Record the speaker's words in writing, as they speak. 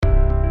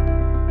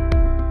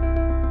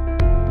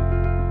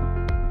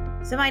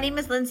So my name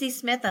is Lindsay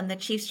Smith. I'm the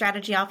Chief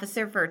Strategy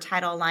Officer for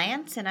Tidal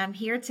Alliance, and I'm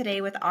here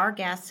today with our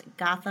guest,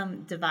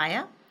 Gautam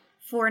Deviah,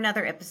 for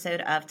another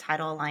episode of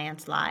Tidal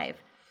Alliance Live.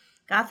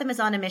 Gautam is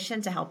on a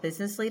mission to help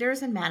business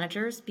leaders and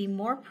managers be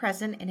more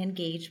present and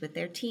engaged with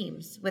their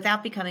teams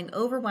without becoming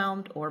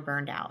overwhelmed or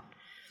burned out.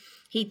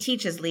 He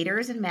teaches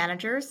leaders and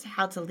managers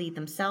how to lead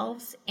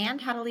themselves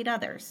and how to lead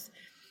others,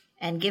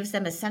 and gives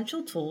them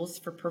essential tools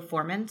for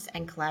performance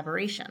and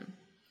collaboration.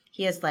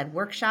 He has led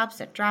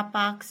workshops at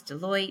Dropbox,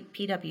 Deloitte,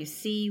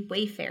 PwC,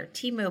 Wayfair,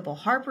 T-Mobile,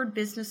 Harvard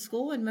Business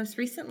School, and most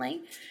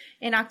recently,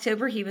 in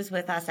October, he was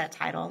with us at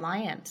Tidal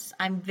Alliance.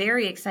 I'm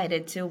very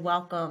excited to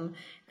welcome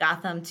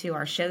Gautam to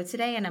our show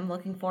today, and I'm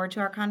looking forward to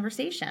our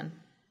conversation.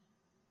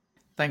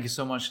 Thank you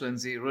so much,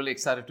 Lindsay. Really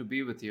excited to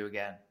be with you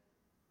again.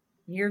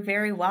 You're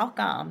very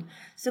welcome.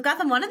 So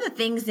Gautam, one of the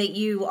things that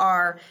you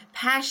are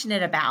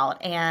passionate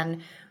about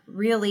and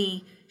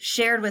really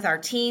shared with our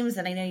teams,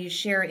 and I know you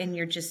share in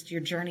your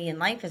journey in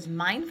life, is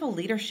mindful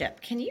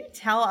leadership. Can you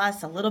tell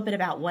us a little bit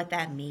about what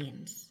that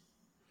means?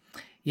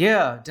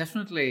 Yeah,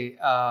 definitely.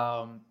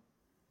 And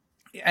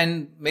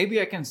maybe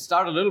I can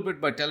start a little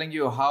bit by telling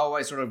you how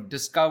I sort of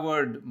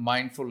discovered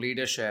mindful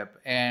leadership.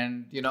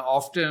 And,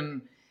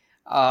 often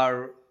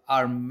our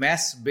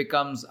mess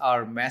becomes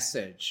our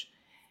message.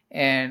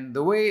 And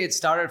the way it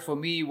started for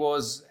me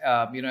was,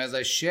 as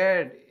I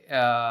shared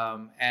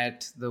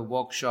at the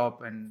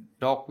workshop and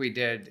talk we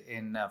did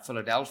in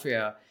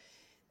Philadelphia,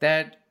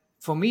 that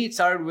for me, it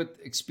started with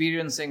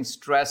experiencing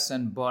stress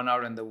and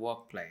burnout in the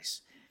workplace.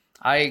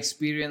 I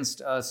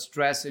experienced a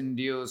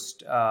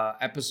stress-induced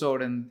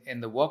episode in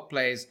the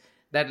workplace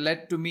that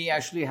led to me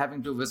actually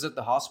having to visit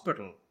the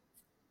hospital.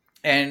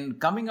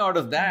 And coming out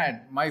of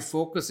that, my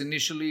focus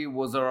initially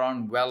was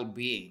around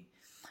well-being.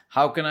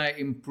 How can I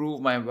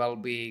improve my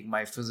well-being,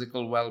 my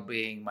physical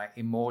well-being, my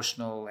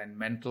emotional and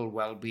mental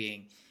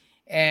well-being?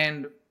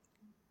 And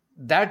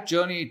that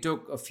journey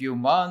took a few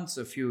months,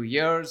 a few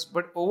years,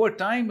 but over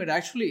time it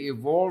actually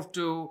evolved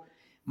to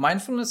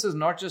mindfulness is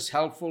not just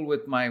helpful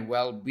with my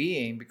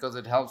well-being because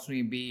it helps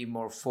me be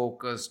more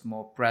focused,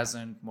 more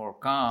present, more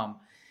calm,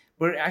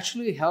 but it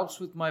actually helps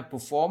with my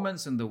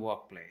performance in the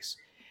workplace.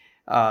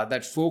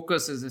 That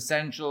focus is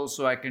essential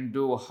so I can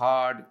do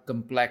hard,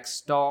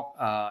 complex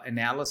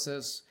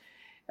analysis.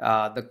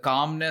 The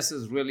calmness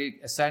is really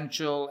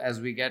essential as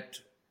we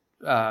get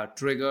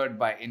triggered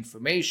by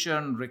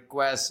information,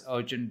 requests,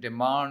 urgent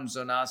demands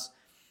on us.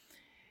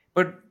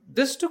 But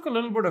this took a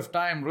little bit of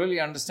time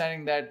really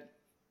understanding that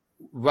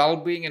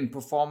well-being and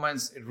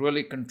performance, it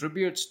really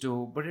contributes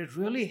to, but it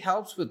really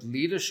helps with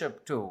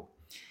leadership too.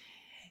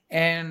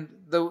 And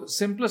the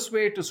simplest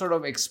way to sort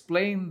of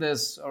explain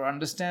this or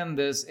understand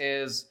this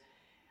is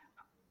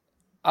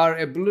our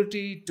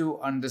ability to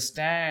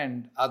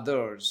understand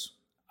others,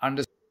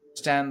 understand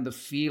the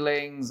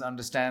feelings,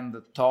 understand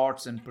the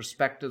thoughts and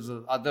perspectives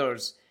of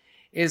others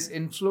is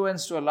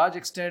influenced to a large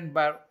extent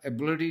by our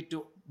ability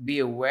to be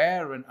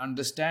aware and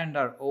understand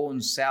our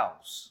own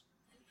selves.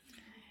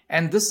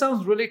 And this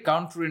sounds really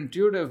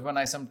counterintuitive when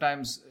I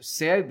sometimes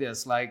say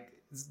this, like,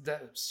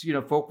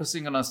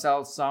 focusing on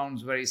ourselves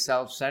sounds very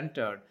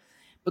self-centered.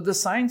 But the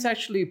science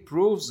actually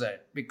proves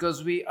it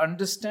because we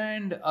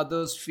understand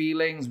others'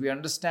 feelings, we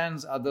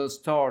understand others'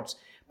 thoughts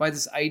by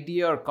this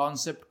idea or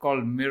concept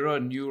called mirror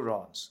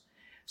neurons.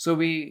 So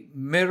we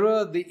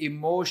mirror the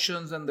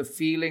emotions and the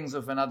feelings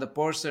of another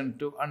person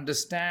to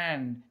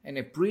understand and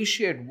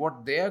appreciate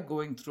what they are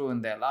going through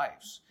in their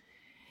lives.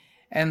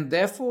 And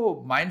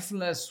therefore,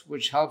 mindfulness,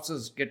 which helps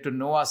us get to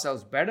know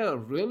ourselves better,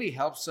 really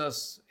helps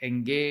us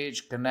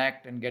engage,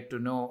 connect, and get to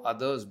know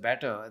others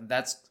better. And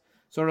that's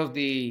sort of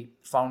the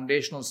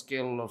foundational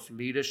skill of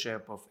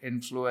leadership, of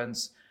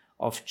influence,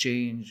 of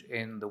change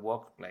in the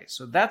workplace.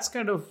 So that's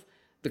kind of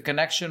the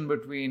connection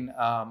between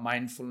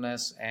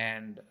mindfulness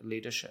and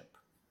leadership.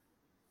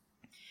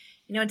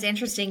 It's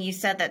interesting. You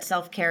said that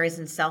self-care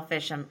isn't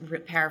selfish. I'm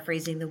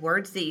paraphrasing the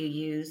words that you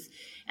use.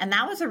 And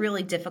that was a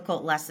really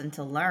difficult lesson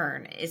to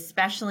learn,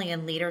 especially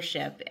in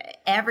leadership.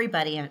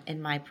 Everybody,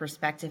 in my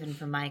perspective and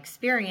from my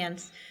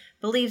experience,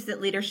 believes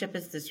that leadership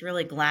is this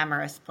really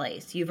glamorous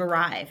place. You've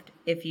arrived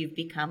if you've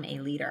become a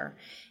leader.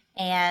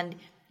 And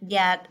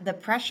yet the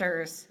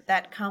pressures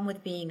that come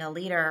with being a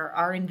leader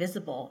are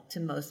invisible to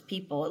most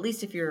people, at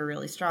least if you're a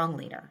really strong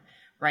leader.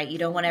 Right? You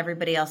don't want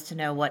everybody else to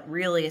know what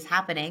really is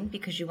happening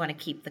because you want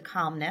to keep the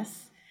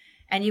calmness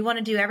and you want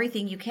to do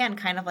everything you can,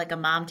 kind of like a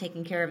mom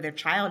taking care of their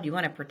child. You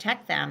want to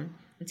protect them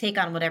and take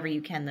on whatever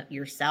you can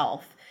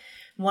yourself.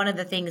 One of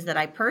the things that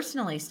I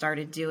personally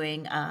started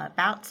doing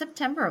about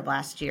September of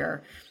last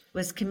year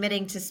was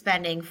committing to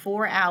spending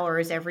 4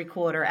 hours every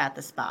quarter at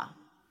the spa.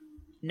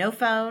 No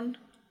phone,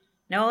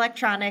 no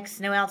electronics,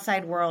 no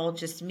outside world,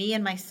 just me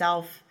and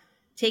myself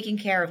taking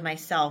care of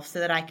myself so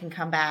that I can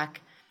come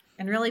back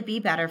and really be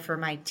better for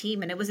my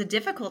team. And it was a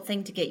difficult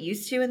thing to get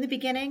used to in the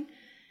beginning.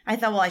 I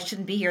thought, well, I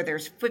shouldn't be here.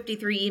 There's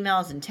 53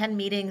 emails and 10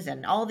 meetings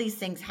and all these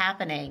things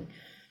happening.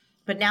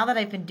 But now that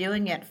I've been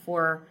doing it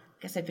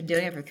I've been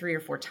doing it for 3 or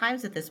 4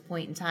 times at this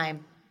point in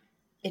time,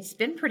 it's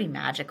been pretty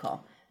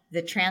magical.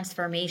 the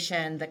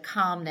transformation, the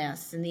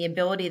calmness, and the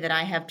ability that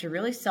I have to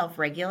really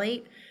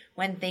self-regulate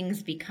when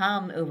things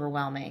become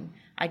overwhelming.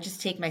 I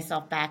just take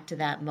myself back to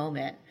that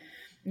moment.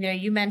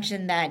 You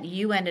mentioned that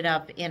you ended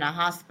up in a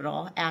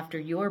hospital after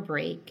your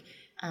break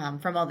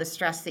from all the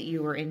stress that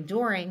you were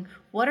enduring.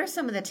 What are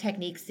some of the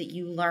techniques that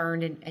you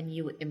learned and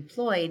you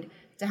employed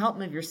to help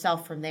move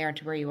yourself from there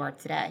to where you are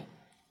today?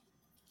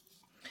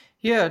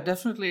 Yeah,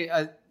 definitely.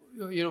 I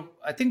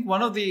think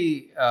one of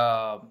the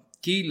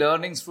key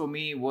learnings for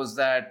me was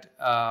that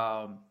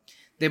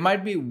there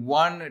might be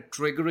one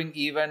triggering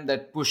event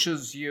that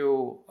pushes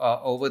you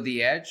over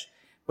the edge,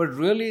 but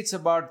really it's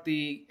about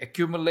the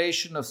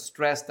accumulation of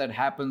stress that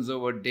happens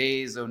over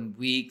days and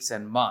weeks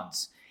and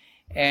months.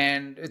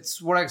 And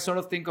it's what I sort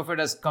of think of it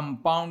as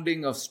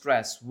compounding of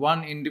stress.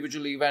 One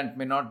individual event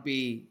may not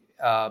be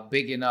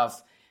big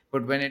enough,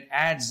 but when it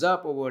adds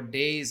up over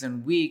days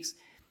and weeks,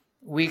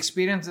 we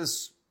experience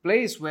this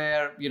place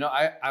where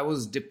I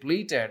was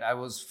depleted, I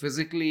was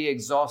physically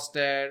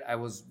exhausted, I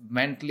was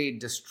mentally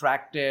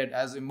distracted,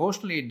 I was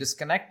emotionally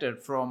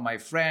disconnected from my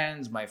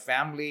friends, my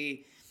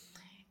family.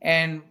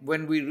 And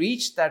when we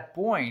reach that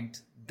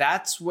point,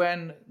 that's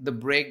when the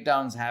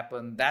breakdowns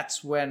happen,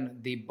 that's when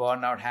the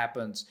burnout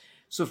happens.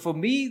 So for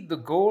me, the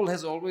goal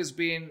has always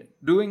been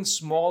doing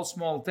small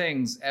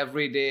things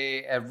every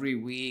day, every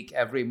week,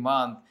 every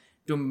month,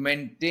 to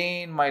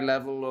maintain my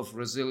level of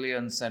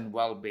resilience and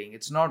well-being.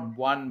 It's not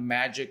one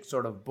magic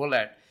sort of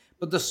bullet,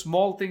 but the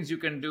small things you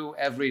can do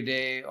every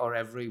day or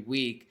every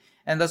week.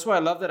 And that's why I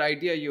love that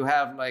idea you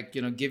have, like,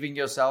 giving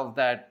yourself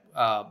that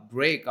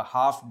break, a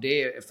half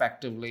day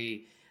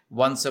effectively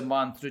once a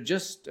month, to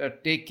just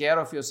take care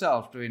of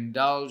yourself, to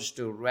indulge,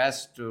 to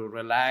rest, to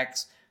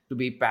relax, to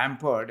be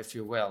pampered, if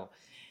you will.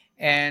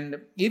 And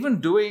even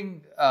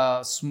doing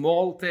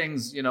small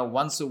things,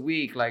 once a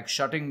week, like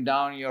shutting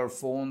down your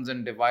phones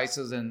and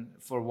devices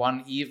for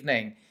one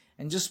evening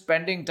and just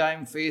spending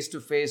time face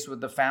to face with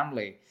the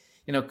family,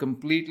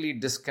 completely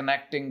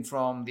disconnecting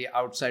from the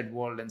outside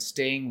world and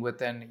staying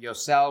within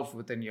yourself,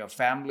 within your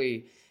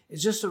family,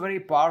 is just a very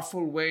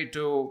powerful way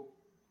to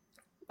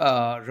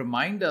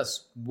remind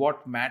us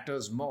what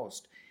matters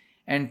most,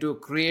 and to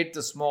create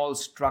the small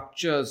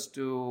structures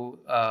to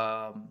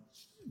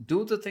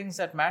do the things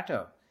that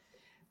matter.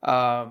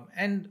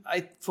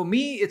 For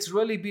me, it's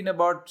really been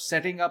about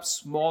setting up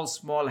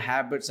small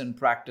habits and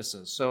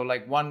practices. So,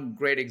 like, one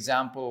great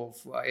example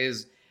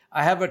is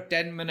I have a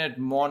 10-minute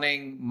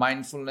morning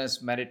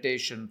mindfulness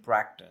meditation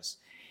practice.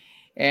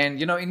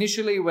 And,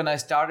 initially when I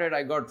started,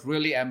 I got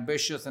really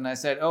ambitious and I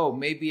said, oh,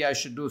 maybe I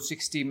should do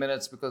 60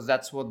 minutes because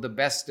that's what the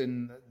best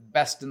in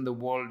the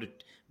world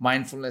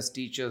mindfulness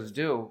teachers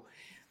do.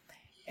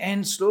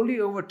 And slowly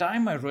over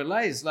time, I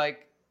realized,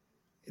 like,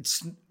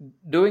 it's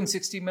doing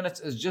 60 minutes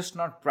is just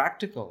not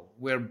practical.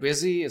 We're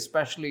busy,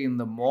 especially in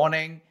the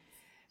morning.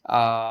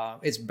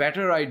 It's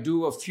better I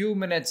do a few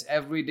minutes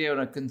every day on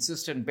a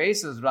consistent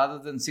basis rather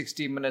than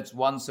 60 minutes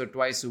once or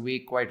twice a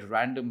week, quite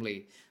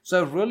randomly.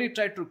 So I've really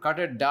tried to cut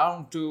it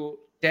down to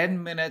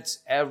 10 minutes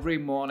every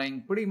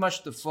morning. Pretty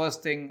much the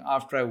first thing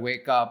after I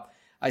wake up,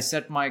 I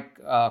set my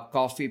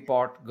coffee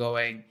pot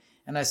going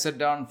and I sit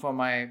down for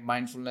my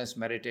mindfulness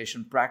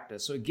meditation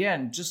practice. So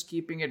again, just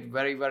keeping it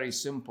very, very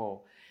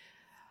simple.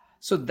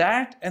 So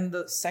that, and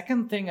the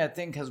second thing I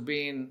think has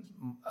been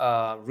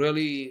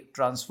really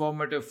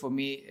transformative for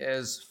me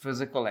is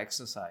physical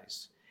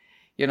exercise.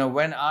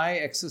 When I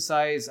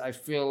exercise, I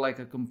feel like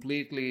a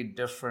completely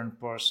different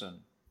person.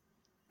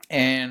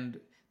 And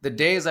the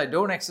days I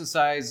don't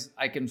exercise,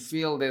 I can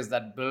feel there's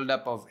that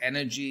buildup of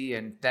energy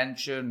and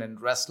tension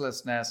and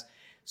restlessness.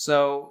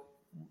 So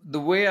the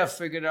way I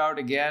figured out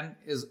again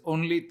is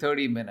only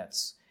 30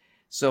 minutes.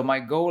 So my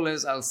goal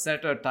is I'll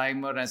set a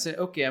timer and I say,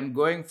 okay, I'm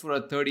going for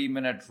a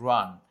 30-minute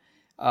run.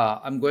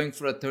 I'm going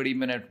for a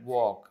 30-minute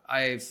walk.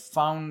 I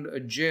found a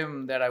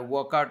gym that I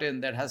work out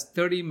in that has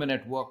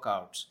 30-minute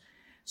workouts.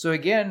 So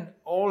again,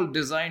 all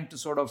designed to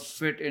sort of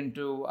fit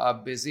into a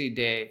busy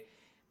day.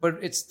 But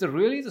it's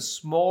really the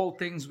small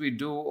things we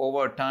do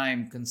over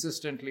time,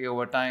 consistently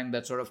over time,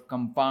 that sort of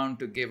compound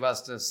to give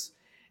us this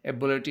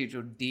ability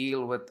to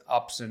deal with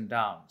ups and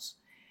downs.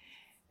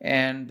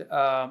 And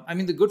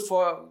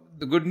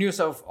the good news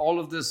of all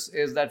of this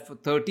is that for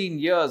 13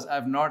 years,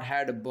 I've not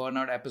had a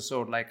burnout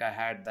episode like I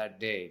had that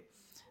day.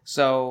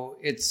 So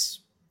it's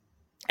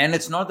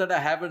not that I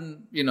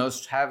haven't,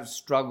 have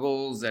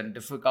struggles and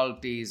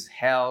difficulties,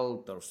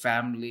 health or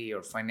family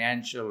or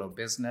financial or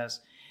business.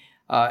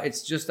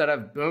 It's just that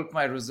I've built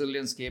my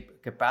resilience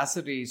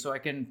capacity so I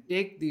can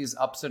take these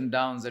ups and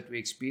downs that we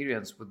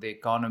experience with the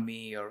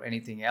economy or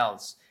anything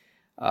else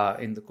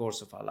in the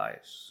course of our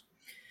lives.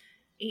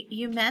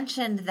 You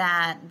mentioned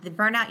that the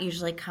burnout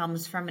usually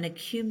comes from an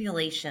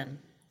accumulation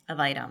of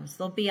items.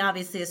 There'll be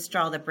obviously a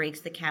straw that breaks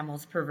the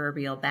camel's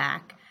proverbial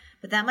back,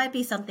 but that might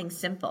be something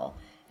simple.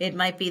 It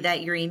might be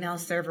that your email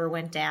server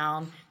went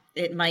down.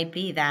 It might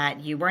be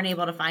that you weren't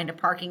able to find a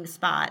parking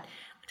spot.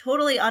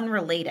 Totally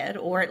unrelated,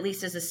 or at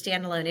least as a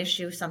standalone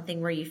issue,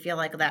 something where you feel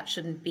like that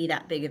shouldn't be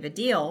that big of a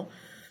deal.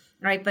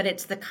 right? But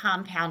it's the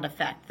compound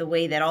effect, the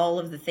way that all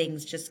of the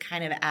things just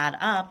kind of add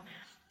up.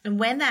 And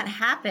when that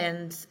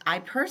happens, I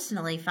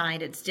personally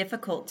find it's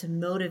difficult to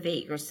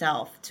motivate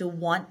yourself to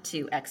want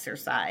to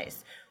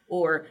exercise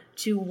or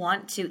to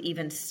want to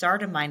even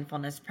start a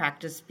mindfulness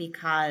practice,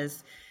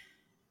 because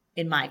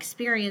in my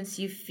experience,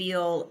 you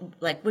feel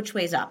like, which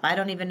way's up? I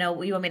don't even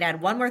know. You want me to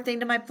add one more thing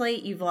to my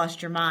plate? You've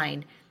lost your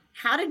mind.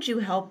 How did you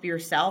help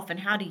yourself, and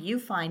how do you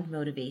find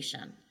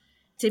motivation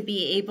to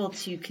be able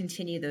to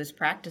continue those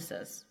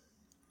practices?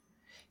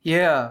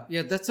 Yeah,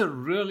 that's a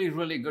really,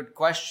 really good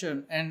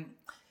question. And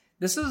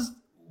this is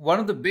one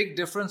of the big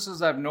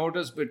differences I've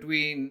noticed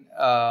between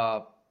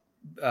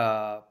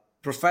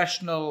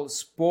professional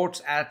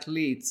sports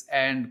athletes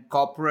and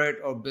corporate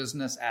or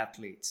business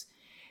athletes.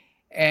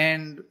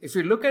 And if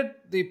you look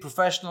at the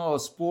professional or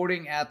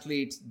sporting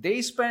athletes,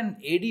 they spend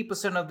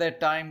 80% of their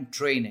time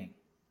training.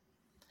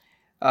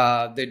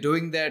 They're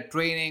doing their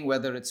training,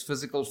 whether it's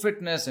physical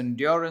fitness,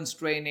 endurance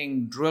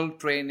training, drill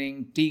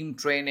training, team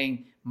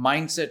training,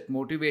 mindset,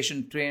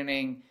 motivation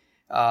training.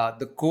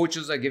 The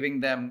coaches are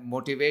giving them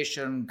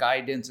motivation,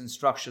 guidance,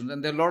 instructions.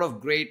 And there are a lot of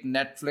great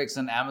Netflix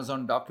and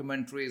Amazon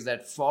documentaries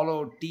that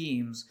follow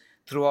teams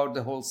throughout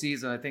the whole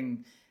season. I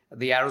think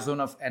the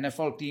Arizona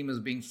NFL team is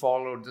being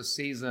followed this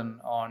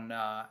season on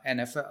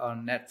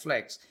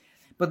Netflix.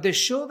 But they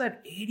show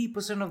that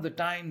 80% of the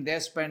time they're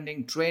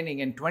spending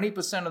training and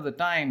 20% of the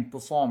time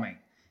performing.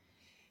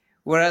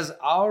 Whereas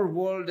our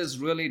world is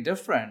really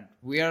different.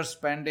 We are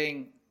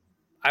spending,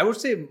 I would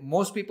say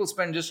most people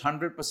spend just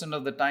 100%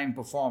 of the time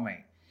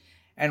performing.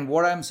 And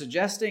what I'm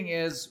suggesting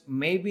is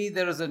maybe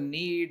there is a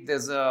need,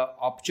 there's an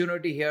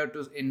opportunity here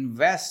to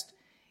invest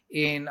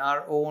in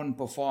our own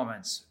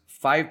performance.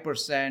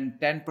 5%,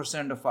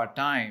 10% of our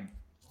time.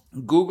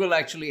 Google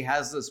actually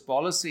has this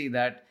policy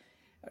that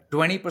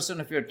 20%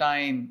 of your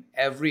time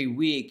every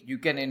week you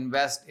can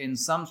invest in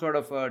some sort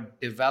of a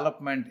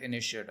development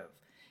initiative.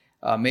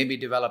 Maybe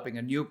developing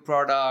a new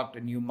product, a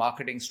new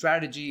marketing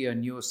strategy, a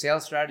new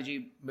sales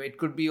strategy. It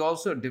could be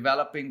also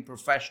developing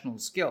professional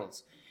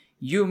skills.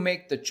 You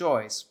make the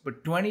choice,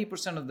 but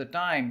 20% of the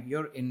time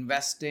you're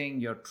investing,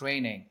 you're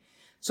training.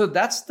 So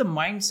that's the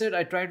mindset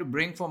I try to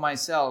bring for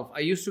myself. I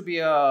used to be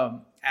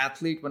an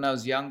athlete when I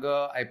was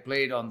younger. I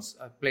played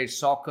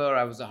soccer.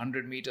 I was a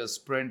 100-meter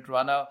sprint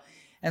runner.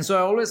 And so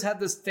I always had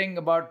this thing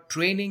about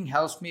training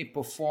helps me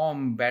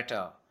perform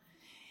better.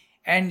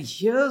 And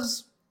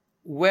here's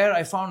where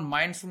I found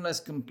mindfulness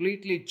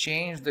completely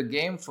changed the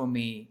game for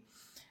me.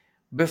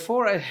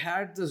 Before I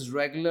had this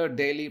regular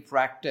daily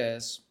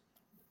practice,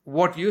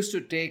 what used to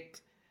take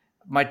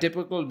my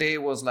typical day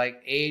was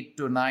like 8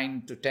 to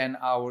 9 to 10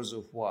 hours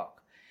of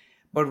work.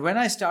 But when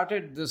I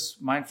started this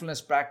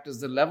mindfulness practice,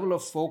 the level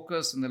of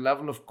focus and the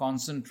level of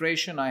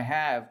concentration I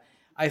have,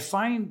 I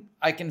find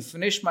I can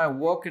finish my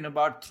work in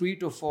about 3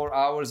 to 4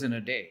 hours in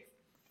a day.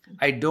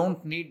 I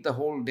don't need the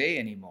whole day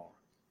anymore.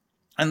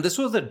 And this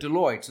was at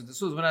Deloitte. So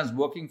this was when I was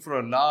working for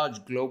a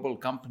large global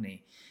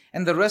company.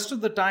 And the rest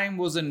of the time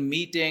was in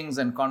meetings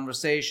and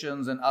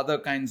conversations and other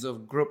kinds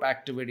of group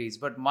activities.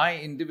 But my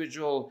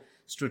individual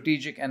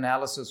strategic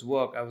analysis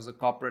work, I was a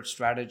corporate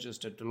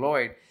strategist at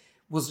Deloitte,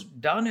 was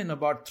done in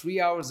about 3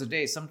 hours a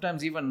day,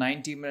 sometimes even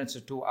 90 minutes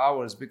or 2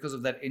 hours, because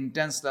of that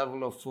intense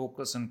level of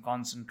focus and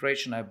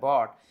concentration I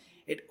brought.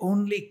 It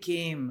only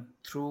came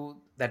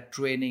through that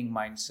training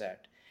mindset.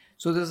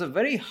 So there's a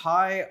very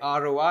high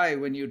ROI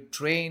when you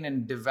train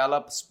and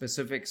develop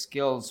specific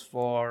skills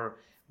for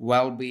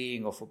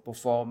well-being or for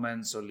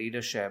performance or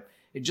leadership.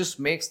 It just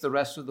makes the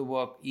rest of the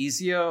work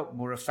easier,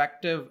 more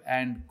effective,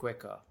 and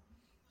quicker.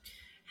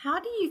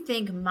 How do you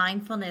think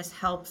mindfulness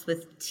helps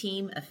with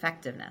team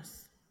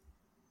effectiveness?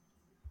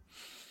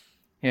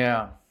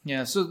 Yeah.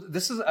 So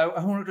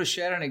I wanted to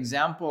share an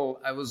example.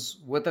 I was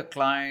with a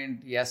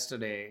client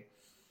yesterday.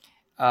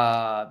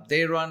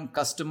 They run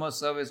customer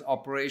service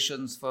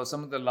operations for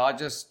some of the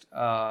largest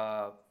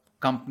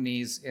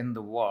companies in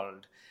the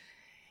world.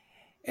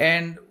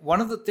 And one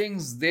of the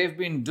things they've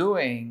been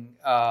doing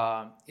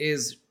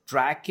is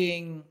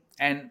tracking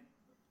and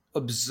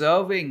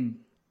observing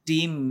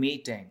team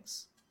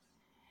meetings.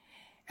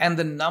 And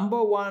the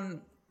number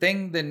one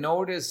thing they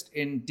noticed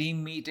in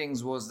team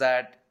meetings was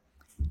that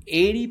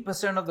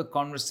 80% of the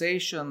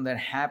conversation that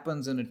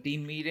happens in a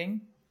team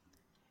meeting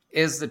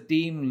is the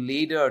team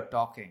leader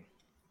talking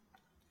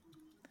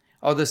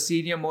or the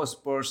senior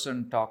most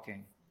person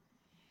talking.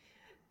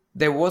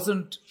 There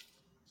wasn't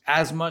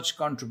as much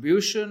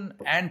contribution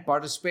and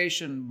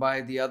participation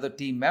by the other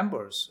team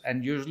members.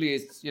 And usually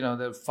it's, there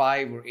are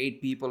 5 or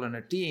 8 people in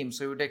a team.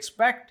 So you would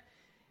expect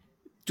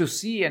to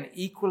see an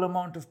equal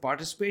amount of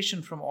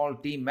participation from all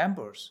team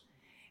members.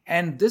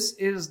 And this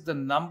is the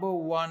number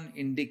one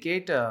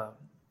indicator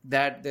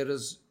that there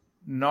is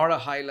not a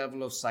high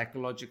level of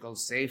psychological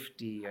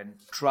safety and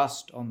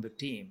trust on the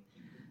team.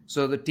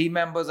 So the team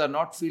members are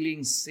not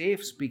feeling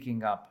safe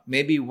speaking up.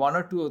 Maybe 1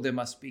 or 2 of them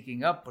are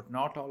speaking up, but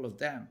not all of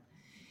them.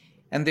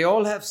 And they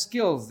all have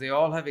skills, they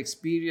all have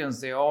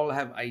experience, they all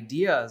have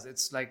ideas.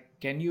 It's like,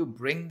 can you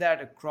bring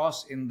that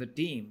across in the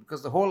team?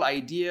 Because the whole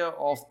idea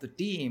of the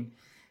team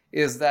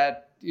is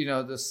that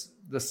the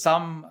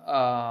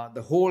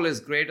whole is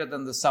greater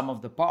than the sum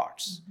of the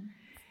parts. Mm-hmm.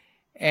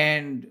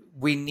 And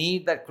we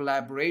need that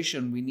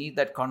collaboration, we need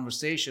that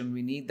conversation,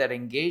 we need that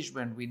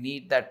engagement, we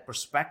need that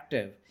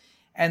perspective.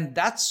 And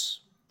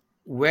that's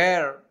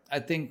where I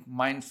think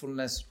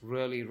mindfulness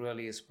really,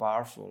 really is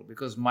powerful,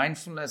 because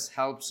mindfulness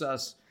helps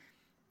us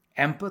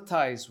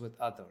empathize with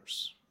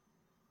others.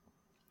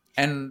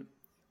 And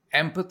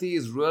empathy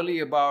is really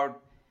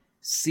about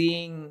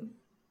seeing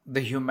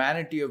the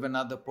humanity of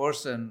another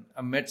person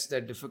amidst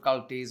their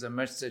difficulties,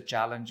 amidst their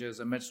challenges,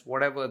 amidst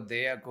whatever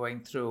they are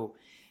going through,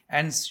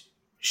 and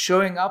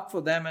showing up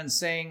for them and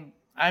saying,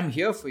 I'm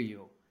here for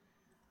you.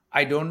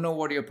 I don't know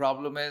what your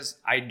problem is.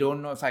 I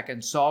don't know if I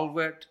can solve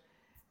it,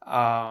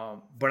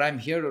 but I'm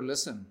here to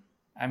listen.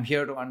 I'm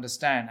here to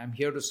understand. I'm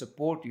here to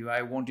support you.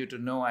 I want you to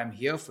know I'm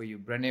here for you.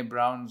 Brené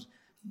Brown's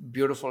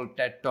beautiful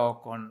TED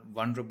Talk on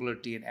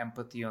vulnerability and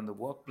empathy on the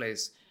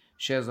workplace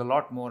shares a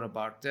lot more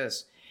about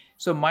this.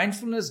 So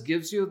mindfulness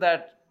gives you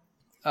that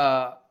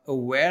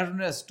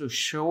awareness to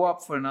show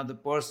up for another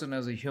person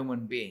as a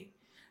human being,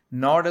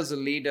 not as a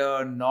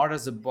leader, not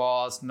as a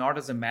boss, not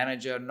as a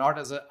manager, not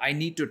as a I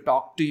need to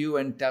talk to you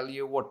and tell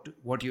you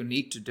what you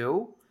need to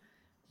do,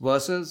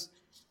 versus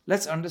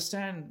let's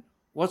understand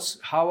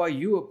how are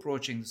you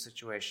approaching the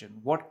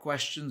situation? What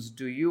questions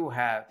do you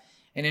have?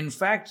 And in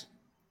fact,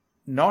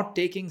 not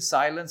taking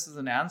silence as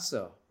an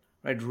answer,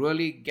 right?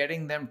 Really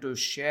getting them to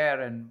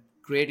share and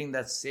creating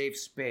that safe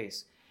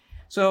space.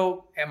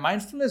 So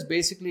mindfulness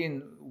basically,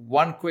 in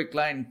one quick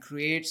line,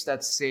 creates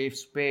that safe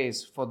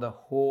space for the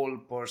whole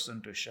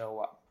person to show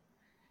up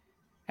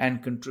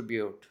and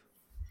contribute.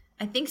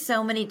 I think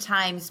so many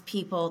times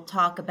people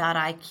talk about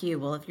IQ.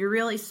 Well, if you're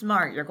really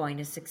smart, you're going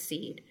to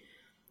succeed.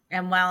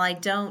 And while I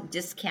don't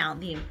discount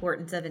the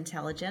importance of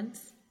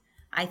intelligence,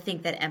 I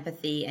think that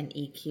empathy and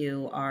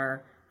EQ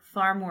are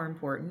far more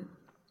important.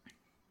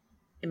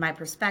 In my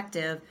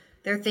perspective,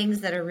 they're things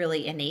that are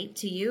really innate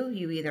to you.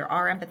 You either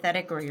are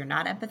empathetic or you're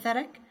not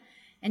empathetic,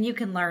 and you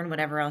can learn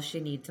whatever else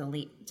you need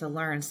to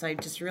learn. So I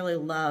just really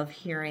love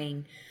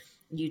hearing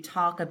you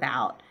talk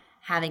about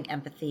having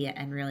empathy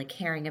and really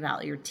caring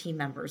about your team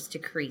members to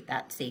create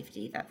that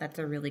safety. That's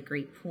a really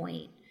great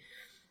point.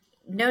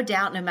 No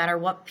doubt, no matter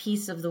what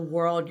piece of the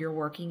world you're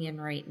working in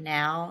right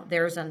now,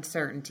 there's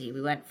uncertainty.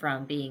 We went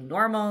from being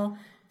normal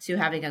to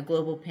having a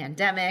global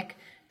pandemic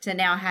to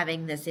now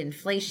having this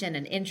inflation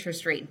and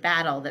interest rate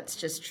battle that's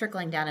just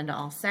trickling down into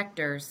all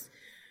sectors.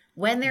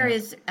 When there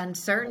is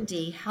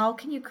uncertainty, how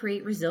can you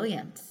create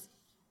resilience?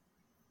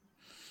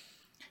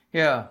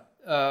 Yeah.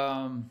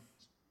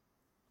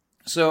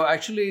 So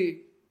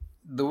actually,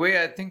 the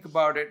way I think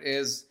about it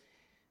is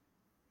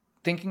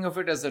thinking of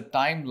it as a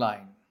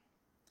timeline.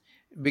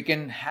 We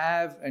can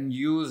have and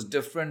use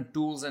different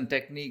tools and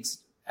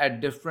techniques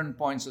at different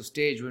points of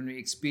stage when we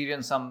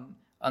experience some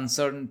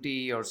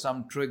uncertainty or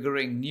some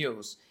triggering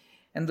news.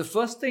 And the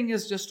first thing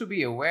is just to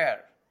be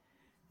aware.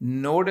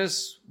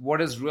 Notice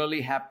what is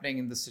really happening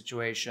in the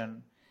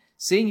situation,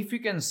 seeing if you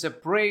can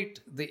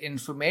separate the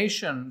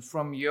information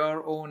from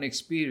your own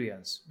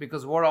experience.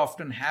 Because what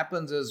often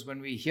happens is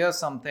when we hear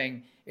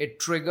something, it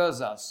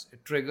triggers us.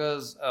 It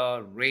triggers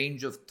a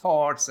range of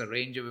thoughts, a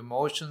range of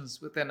emotions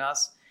within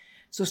us.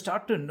 So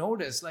start to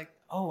notice, like,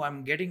 oh,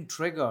 I'm getting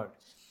triggered.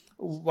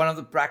 One of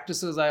the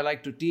practices I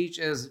like to teach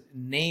is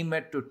name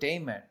it to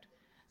tame it.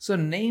 So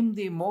name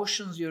the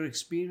emotions you're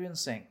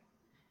experiencing.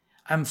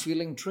 I'm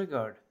feeling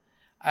triggered.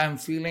 I'm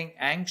feeling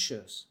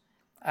anxious.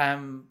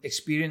 I'm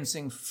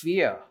experiencing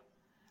fear.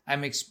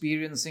 I'm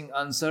experiencing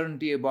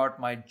uncertainty about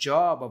my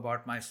job,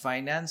 about my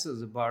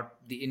finances, about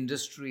the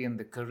industry and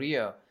the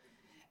career.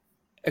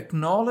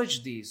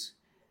 Acknowledge these.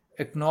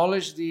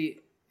 Acknowledge the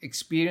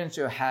experience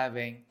you're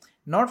having,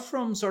 not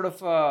from sort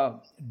of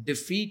a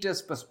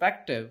defeatist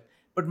perspective,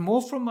 but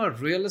more from a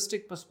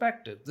realistic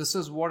perspective. This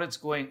is what is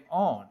going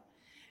on.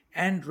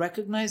 And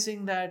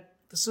recognizing that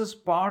this is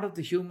part of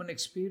the human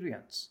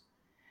experience.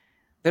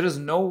 There is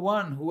no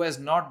one who has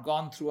not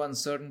gone through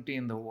uncertainty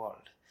in the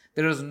world.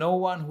 There is no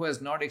one who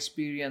has not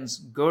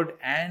experienced good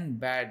and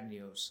bad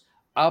news,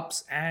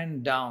 ups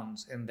and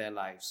downs in their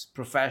lives,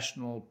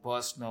 professional,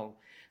 personal.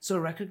 So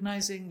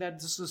recognizing that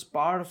this is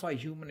part of our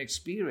human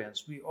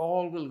experience, we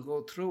all will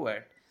go through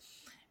it.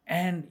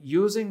 And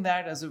using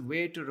that as a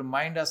way to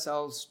remind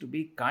ourselves to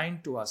be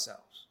kind to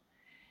ourselves.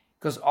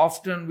 Because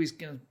often we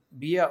can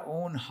be our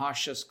own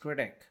harshest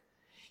critic.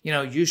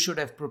 You should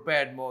have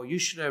prepared more. You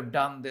should have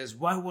done this.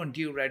 Why weren't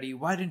you ready?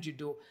 Why didn't you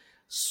do?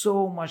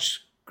 So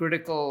much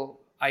critical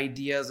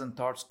ideas and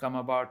thoughts come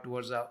about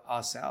towards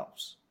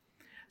ourselves.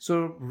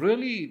 So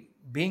really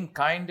being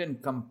kind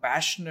and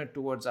compassionate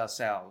towards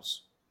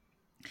ourselves.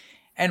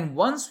 And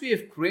once we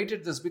have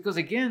created this, because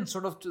again,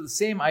 sort of to the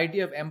same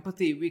idea of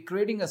empathy, we're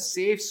creating a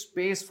safe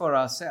space for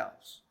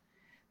ourselves.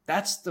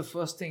 That's the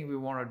first thing we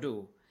want to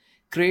do.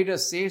 Create a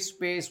safe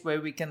space where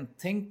we can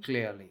think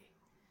clearly,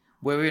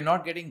 where we're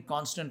not getting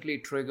constantly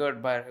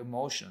triggered by our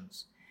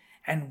emotions.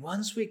 And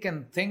once we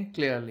can think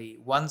clearly,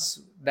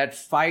 once that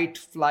fight,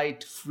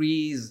 flight,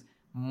 freeze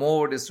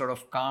mode is sort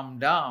of calmed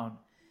down,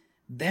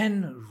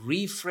 then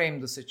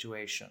reframe the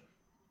situation.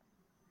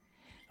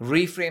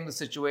 Reframe the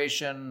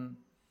situation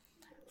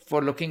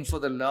for looking for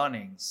the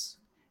learnings,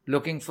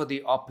 looking for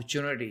the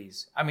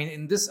opportunities. I mean,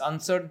 in this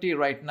uncertainty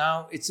right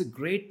now, it's a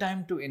great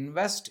time to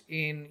invest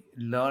in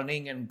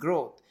learning and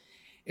growth.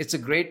 It's a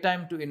great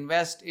time to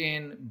invest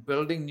in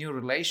building new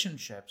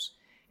relationships.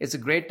 It's a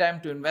great time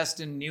to invest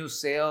in new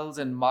sales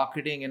and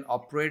marketing and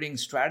operating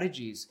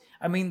strategies.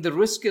 I mean, the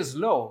risk is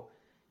low.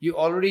 You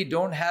already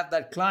don't have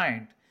that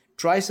client.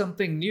 Try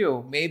something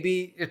new.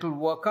 Maybe it'll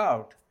work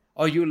out,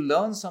 or you'll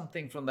learn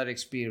something from that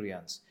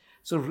experience.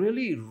 So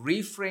really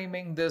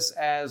reframing this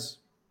as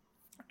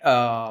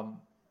a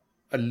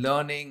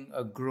learning,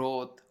 a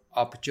growth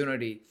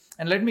opportunity.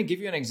 And let me give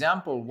you an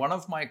example. One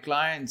of my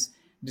clients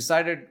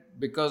decided,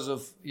 because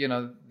of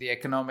the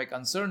economic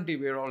uncertainty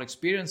we're all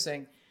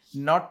experiencing,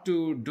 not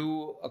to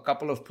do a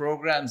couple of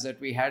programs that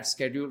we had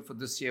scheduled for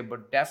this year,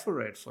 but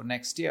defer it for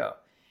next year.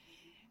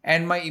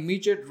 And my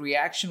immediate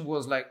reaction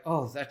was like,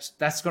 oh,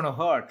 that's going to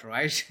hurt,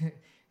 right?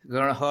 It's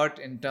going to hurt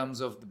in terms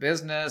of the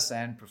business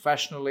and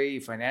professionally,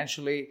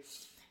 financially.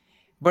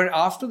 But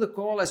after the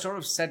call, I sort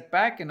of sat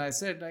back and I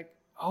said, like,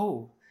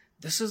 oh,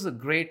 this is a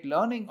great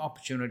learning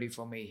opportunity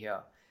for me here.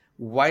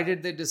 Why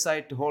did they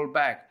decide to hold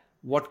back?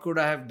 What could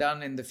I have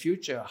done in the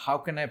future? How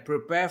can I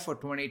prepare for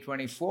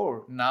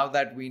 2024 now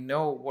that we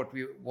know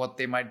what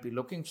they might be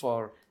looking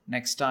for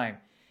next time?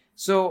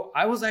 So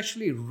I was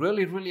actually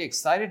really, really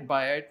excited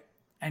by it.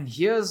 And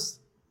here's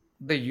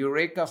the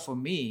eureka for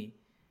me.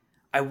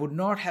 I would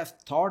not have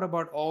thought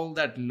about all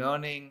that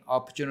learning,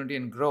 opportunity,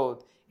 and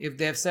growth if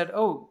they have said,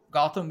 oh,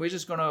 Gautam, we're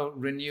just going to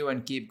renew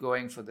and keep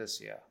going for this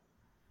year.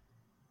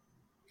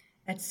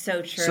 That's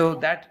so true. So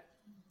that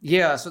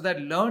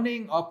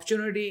learning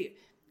opportunity,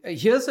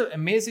 here's an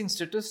amazing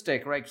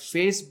statistic, right?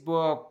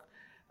 Facebook,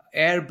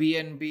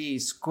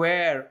 Airbnb,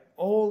 Square,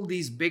 all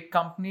these big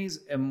companies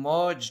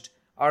emerged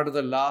out of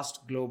the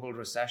last global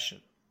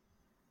recession.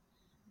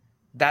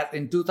 That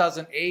in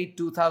 2008,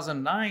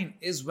 2009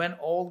 is when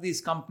all these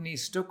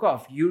companies took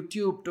off.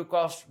 YouTube took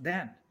off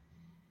then.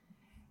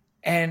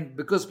 And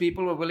because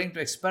people were willing to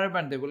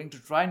experiment, they're willing to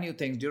try new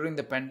things. During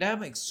the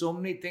pandemic, so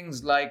many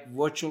things like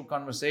virtual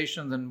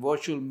conversations and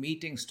virtual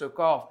meetings took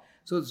off.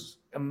 So it's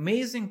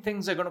amazing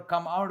things are going to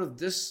come out of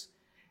this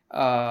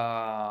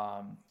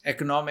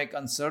economic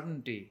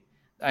uncertainty.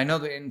 I know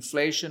the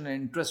inflation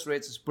and interest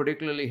rates is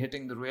particularly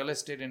hitting the real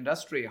estate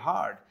industry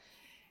hard.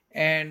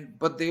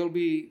 But there will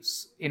be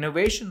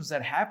innovations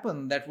that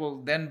happen that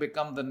will then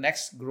become the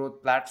next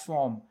growth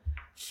platform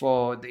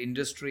for the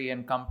industry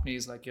and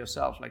companies like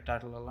yourself, like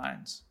Title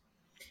Alliance.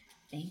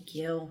 Thank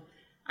you.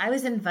 I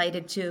was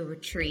invited to a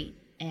retreat,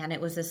 and it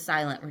was a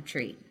silent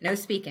retreat, no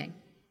speaking.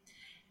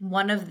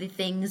 One of the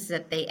things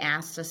that they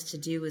asked us to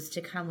do was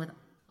to come with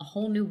a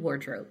whole new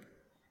wardrobe.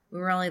 We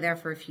were only there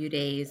for a few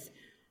days,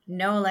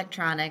 no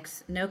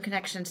electronics, no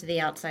connection to the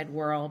outside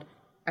world,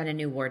 and a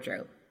new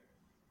wardrobe.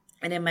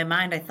 And in my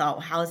mind, I thought,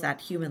 well, how is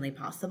that humanly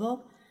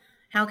possible?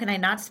 How can I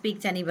not speak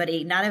to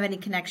anybody, not have any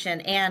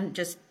connection, and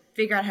just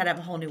figure out how to have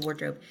a whole new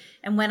wardrobe?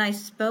 And when I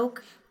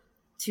spoke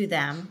to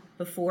them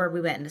before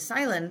we went into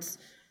silence,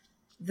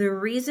 the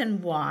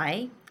reason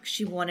why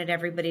she wanted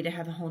everybody to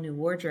have a whole new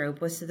wardrobe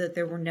was so that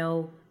there were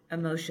no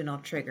emotional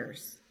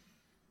triggers.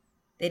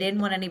 They didn't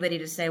want anybody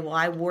to say, well,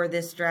 I wore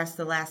this dress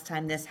the last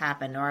time this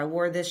happened, or I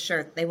wore this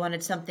shirt. They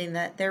wanted something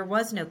that there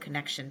was no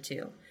connection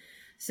to,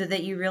 so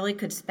that you really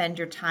could spend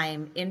your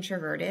time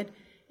introverted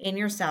in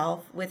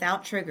yourself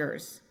without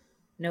triggers.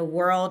 No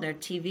world, no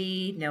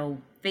TV,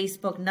 no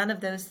Facebook, none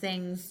of those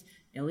things,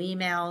 no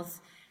emails,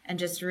 and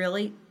just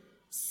really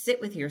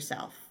sit with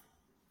yourself.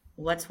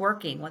 What's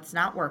working, what's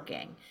not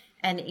working.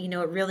 And,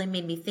 it really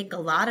made me think a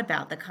lot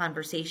about the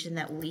conversation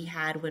that we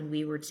had when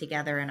we were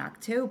together in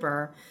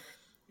October,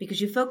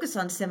 because you focus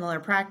on similar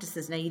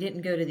practices. Now, you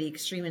didn't go to the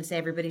extreme and say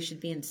everybody should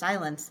be in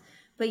silence,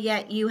 but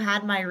yet you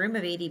had my room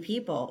of 80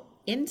 people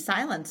in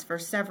silence for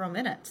several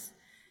minutes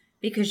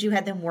because you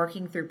had them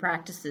working through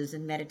practices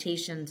and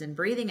meditations and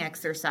breathing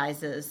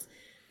exercises,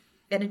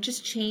 and it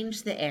just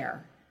changed the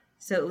air.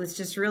 So it was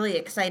just really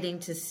exciting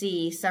to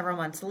see several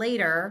months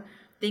later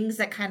things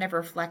that kind of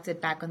reflected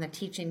back on the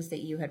teachings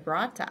that you had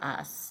brought to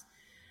us.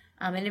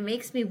 And it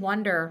makes me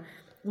wonder,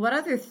 what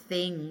other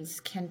things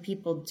can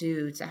people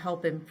do to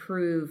help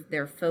improve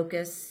their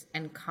focus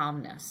and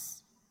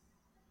calmness?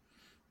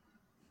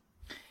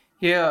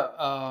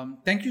 Yeah,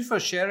 thank you for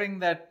sharing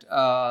that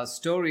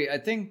story. I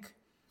think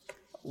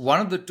one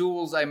of the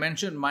tools I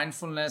mentioned,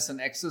 mindfulness and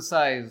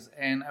exercise,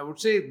 and I would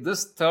say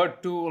this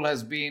third tool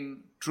has been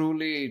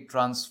truly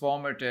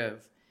transformative,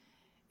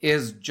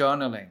 is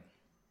journaling.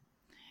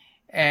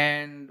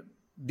 And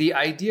the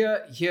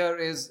idea here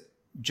is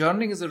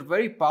journaling is a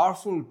very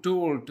powerful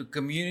tool to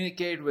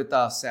communicate with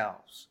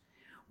ourselves.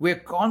 We're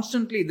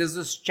constantly, there's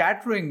this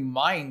chattering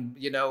mind,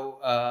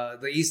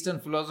 the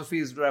Eastern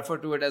philosophies refer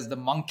to it as the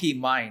monkey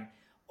mind.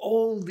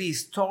 All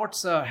these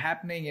thoughts are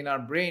happening in our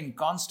brain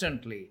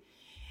constantly.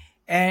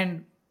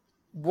 And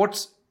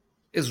what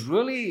is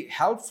really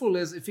helpful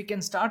is if we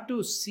can start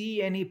to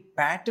see any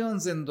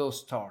patterns in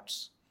those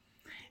thoughts.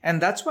 And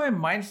that's why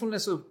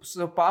mindfulness is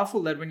so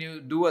powerful, that when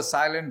you do a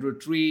silent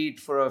retreat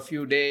for a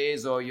few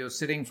days, or you're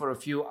sitting for a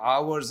few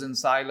hours in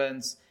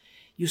silence,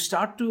 you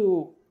start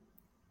to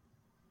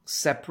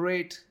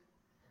separate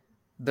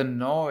the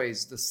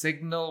noise, the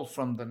signal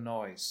from the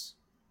noise.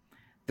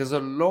 There's a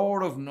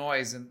lot of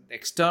noise, and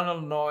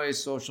external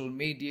noise, social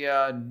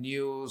media,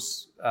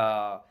 news,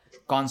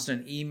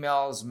 constant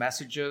emails,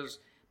 messages.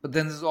 But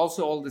then there's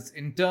also all this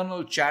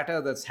internal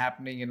chatter that's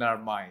happening in our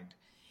mind.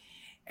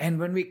 And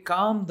when we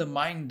calm the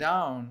mind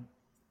down,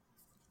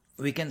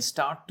 we can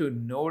start to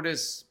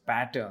notice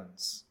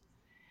patterns.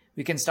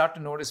 We can start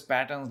to notice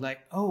patterns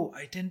like, oh,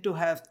 I tend to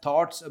have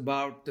thoughts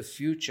about the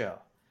future.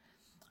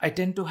 I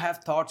tend to have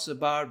thoughts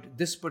about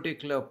this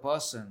particular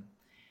person.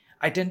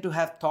 I tend to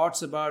have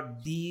thoughts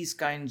about these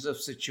kinds of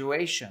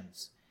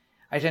situations.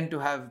 I tend to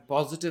have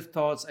positive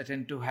thoughts. I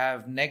tend to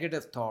have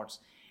negative thoughts.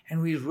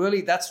 And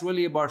that's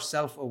really about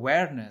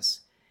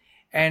self-awareness.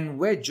 And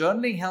where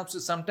journaling helps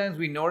is sometimes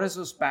we notice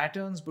those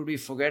patterns, but we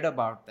forget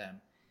about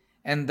them.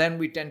 And then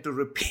we tend to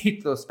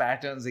repeat those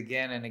patterns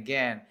again and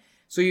again.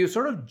 So you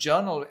sort of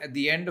journal at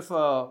the end of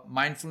a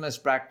mindfulness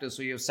practice,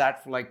 so you've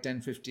sat for like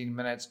 10, 15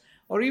 minutes,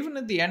 or even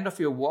at the end of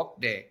your work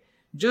day,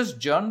 just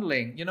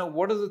journaling,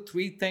 what are the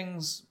 3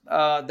 things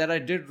that I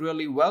did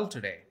really well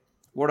today?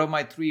 What are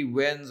my 3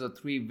 wins or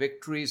 3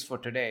 victories for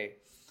today?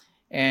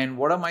 And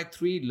what are my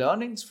 3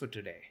 learnings for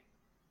today?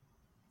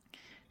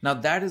 Now,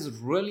 that is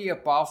really a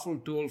powerful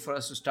tool for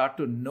us to start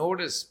to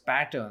notice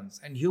patterns.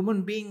 And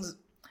human beings,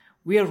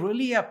 we are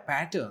really our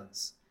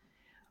patterns.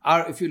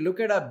 If you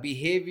look at our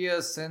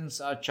behavior since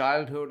our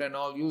childhood and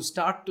all, you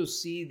start to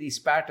see these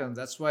patterns.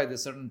 That's why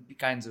there's certain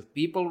kinds of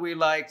people we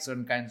like,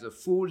 certain kinds of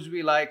foods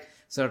we like,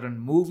 certain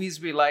movies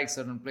we like,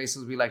 certain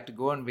places we like to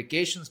go on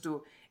vacations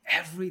to.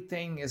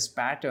 Everything is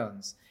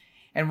patterns.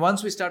 And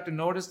once we start to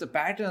notice the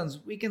patterns,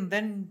 we can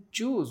then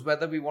choose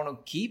whether we want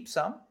to keep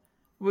some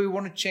or we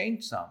want to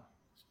change some.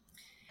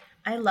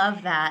 I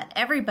love that.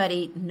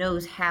 Everybody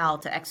knows how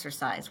to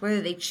exercise.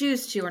 Whether they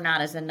choose to or not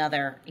is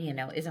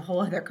is a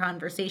whole other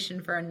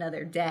conversation for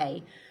another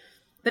day.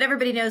 But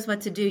everybody knows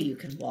what to do. You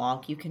can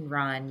walk, you can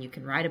run, you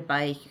can ride a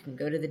bike, you can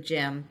go to the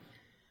gym.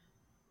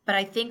 But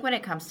I think when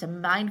it comes to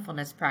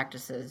mindfulness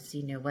practices,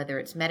 whether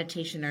it's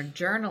meditation or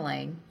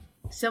journaling,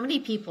 so many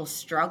people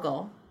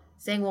struggle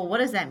saying, well, what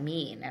does that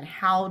mean? And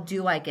how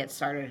do I get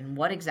started? And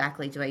what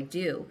exactly do I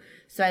do?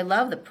 So I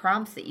love the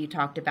prompts that you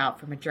talked about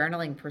from a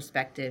journaling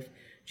perspective.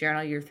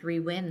 Journal your 3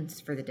 wins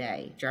for the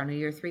day. Journal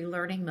your 3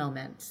 learning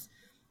moments.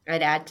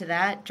 I'd add to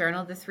that,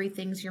 journal the 3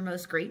 things you're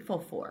most grateful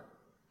for.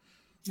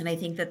 And I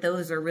think that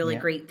those are really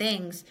great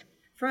things.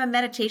 From a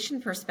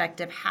meditation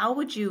perspective, how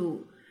would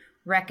you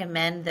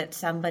recommend that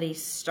somebody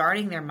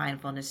starting their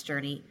mindfulness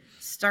journey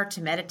start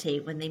to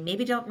meditate when they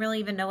maybe don't really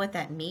even know what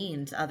that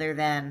means, other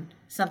than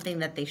something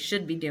that they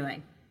should be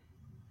doing?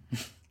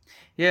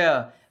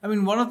 Yeah. I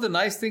mean, one of the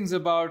nice things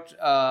about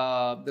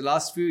the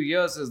last few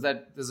years is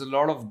that there's a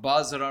lot of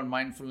buzz around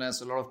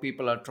mindfulness. A lot of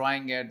people are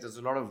trying it. There's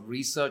a lot of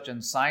research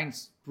and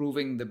science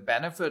proving the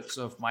benefits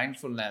of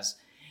mindfulness.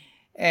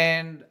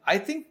 And I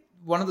think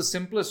one of the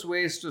simplest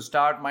ways to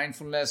start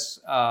mindfulness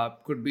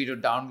could be to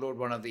download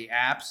one of the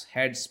apps,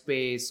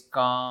 Headspace,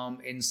 Calm,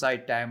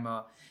 Insight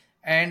Timer,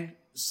 and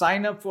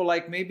sign up for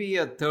like maybe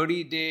a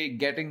 30-day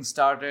getting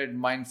started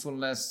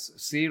mindfulness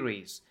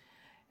series.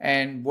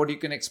 And what you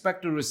can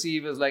expect to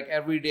receive is like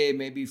every day,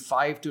 maybe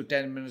 5 to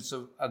 10 minutes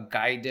of a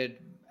guided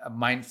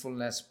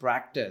mindfulness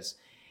practice.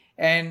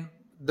 And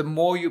the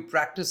more you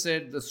practice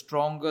it, the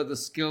stronger the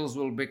skills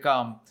will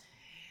become.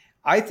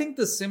 I think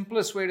the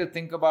simplest way to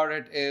think about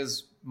it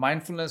is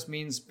mindfulness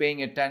means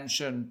paying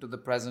attention to the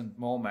present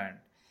moment.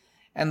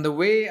 And the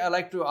way I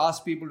like to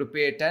ask people to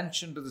pay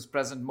attention to this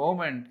present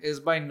moment is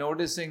by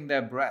noticing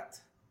their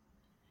breath.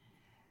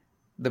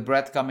 The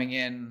breath coming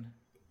in,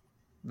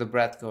 the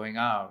breath going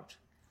out.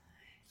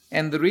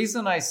 And the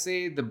reason I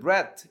say the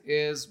breath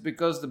is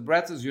because the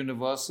breath is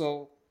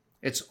universal.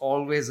 It's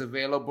always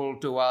available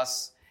to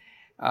us.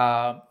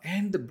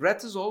 And the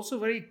breath is also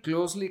very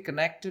closely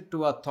connected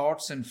to our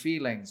thoughts and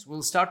feelings.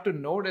 We'll start to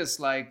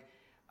notice like,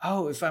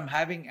 oh, if I'm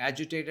having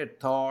agitated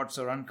thoughts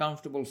or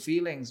uncomfortable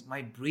feelings,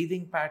 my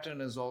breathing pattern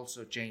is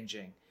also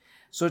changing.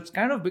 So it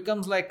kind of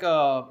becomes like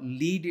a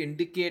lead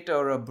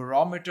indicator, a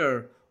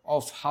barometer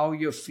of how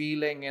you're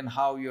feeling and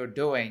how you're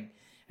doing.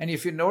 And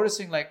if you're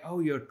noticing like, oh,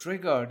 you're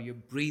triggered, you're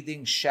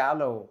breathing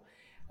shallow,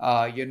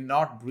 you're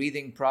not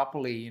breathing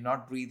properly, you're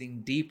not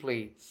breathing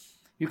deeply,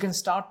 you can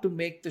start to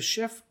make the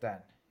shift then.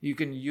 You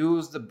can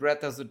use the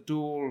breath as a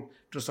tool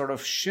to sort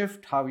of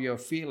shift how you're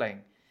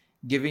feeling,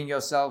 giving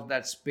yourself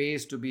that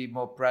space to be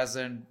more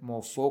present,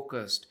 more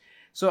focused.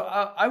 So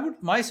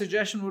my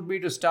suggestion would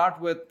be to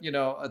start with,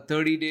 a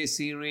 30-day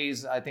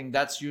series. I think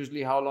that's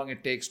usually how long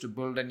it takes to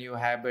build a new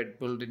habit,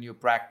 build a new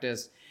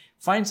practice.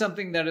 Find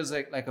something that is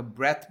like a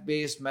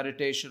breath-based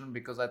meditation,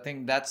 because I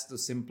think that's the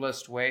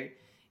simplest way.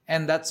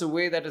 And that's a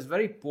way that is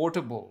very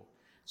portable.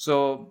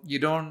 So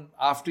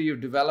after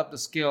you've developed the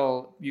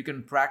skill, you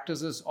can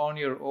practice this on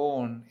your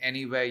own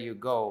anywhere you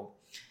go.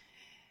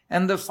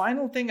 And the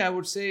final thing I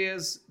would say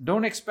is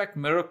don't expect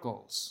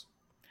miracles,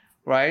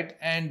 right?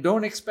 And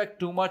don't expect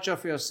too much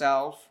of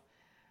yourself.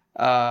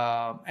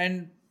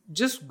 And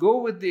just go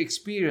with the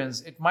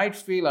experience. It might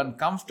feel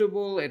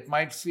uncomfortable. It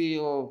might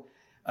feel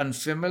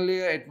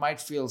unfamiliar. It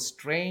might feel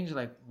strange.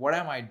 Like, what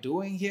am I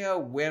doing here?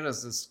 Where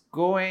is this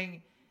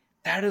going?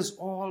 That is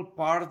all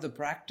part of the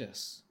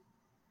practice.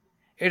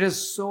 It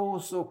is so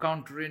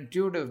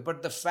counterintuitive.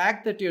 But the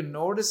fact that you're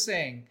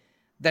noticing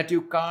that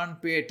you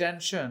can't pay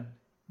attention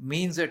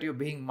means that you're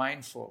being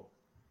mindful.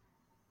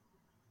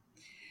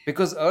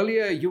 Because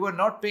earlier you were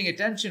not paying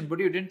attention, but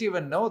you didn't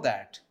even know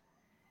that.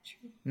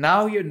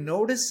 Now you're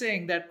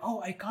noticing that,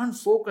 oh, I can't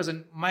focus.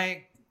 And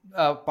my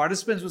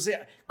participants will say,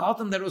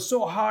 Gautam, that was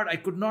so hard. I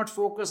could not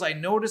focus. I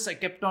noticed I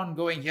kept on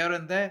going here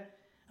and there.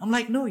 I'm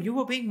like, no, you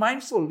were being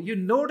mindful. You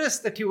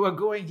noticed that you were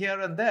going here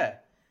and there.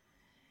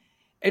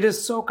 It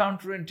is so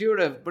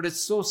counterintuitive, but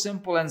it's so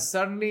simple. And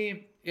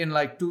suddenly in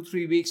like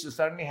 2-3 weeks, you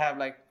suddenly have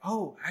like,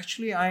 oh,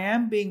 actually, I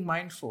am being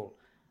mindful.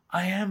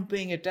 I am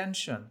paying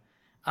attention.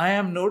 I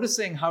am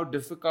noticing how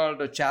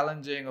difficult or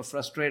challenging or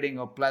frustrating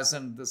or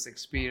pleasant this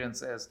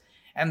experience is.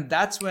 And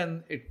that's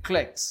when it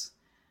clicks.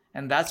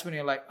 And that's when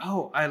you're like,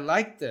 oh, I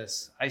like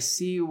this. I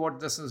see what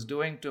this is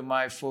doing to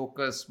my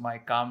focus, my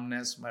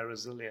calmness, my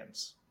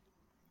resilience.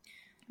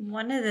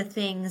 One of the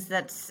things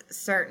that's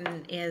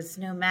certain is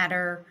no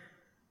matter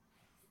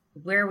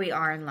where we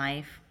are in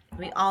life,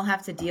 we all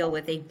have to deal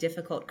with a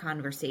difficult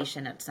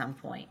conversation at some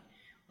point.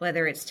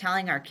 Whether it's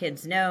telling our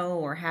kids no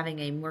or having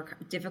a more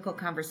difficult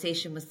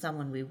conversation with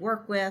someone we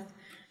work with,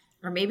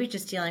 or maybe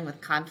just dealing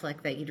with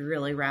conflict that you'd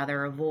really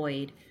rather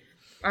avoid.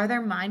 Are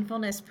there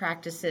mindfulness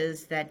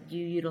practices that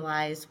you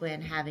utilize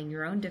when having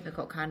your own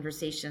difficult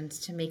conversations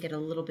to make it a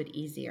little bit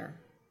easier?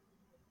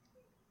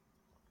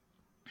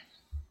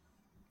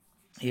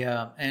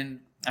 Yeah, and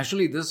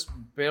actually this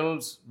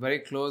builds very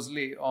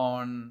closely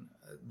on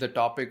the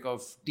topic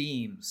of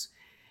teams,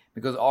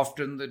 because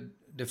often the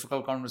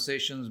difficult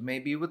conversations may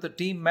be with a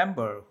team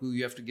member who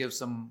you have to give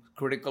some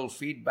critical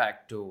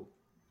feedback to.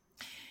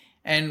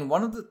 And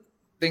one of the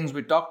things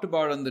we talked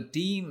about on the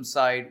team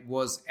side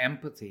was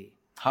empathy,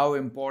 how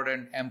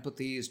important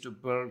empathy is to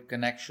build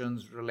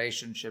connections,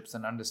 relationships,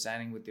 and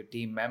understanding with your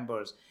team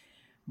members.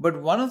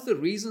 But one of the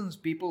reasons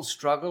people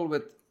struggle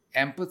with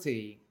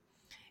empathy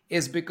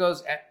is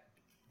because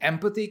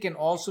empathy can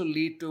also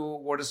lead to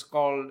what is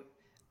called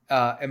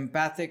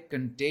empathic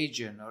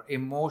contagion or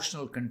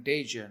emotional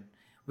contagion,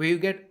 where you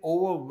get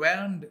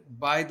overwhelmed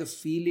by the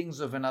feelings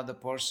of another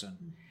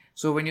person.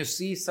 So when you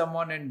see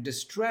someone in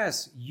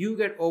distress, you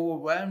get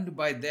overwhelmed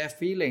by their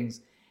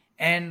feelings.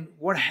 And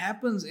what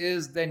happens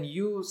is then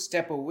you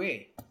step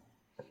away.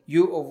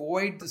 You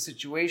avoid the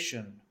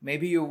situation.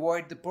 Maybe you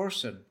avoid the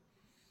person.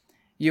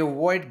 You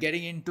avoid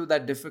getting into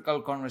that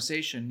difficult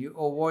conversation. You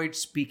avoid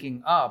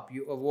speaking up.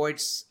 You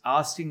avoid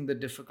asking the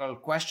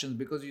difficult questions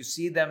because you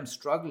see them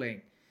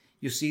struggling.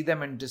 You see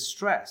them in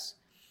distress.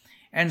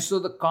 And so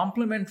the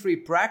complementary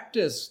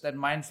practice that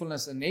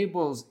mindfulness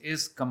enables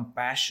is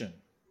compassion.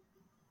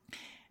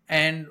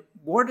 And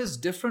what is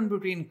different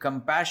between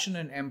compassion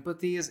and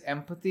empathy is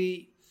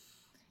empathy,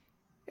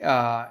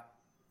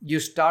 you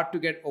start to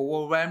get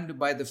overwhelmed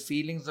by the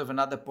feelings of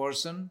another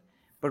person.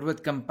 But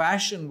with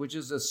compassion, which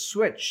is a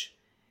switch,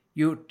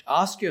 you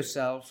ask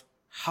yourself,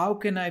 how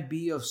can I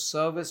be of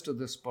service to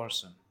this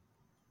person?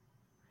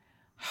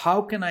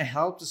 How can I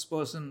help this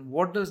person?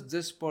 What does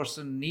this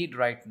person need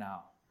right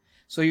now?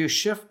 So you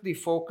shift the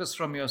focus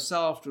from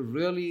yourself to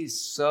really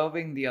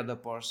serving the other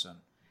person.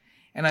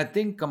 And I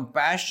think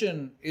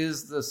compassion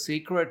is the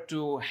secret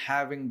to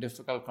having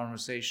difficult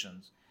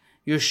conversations.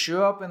 You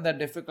show up in that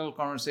difficult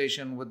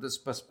conversation with this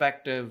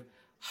perspective,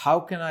 how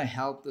can I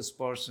help this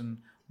person?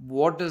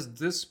 What does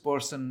this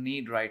person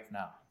need right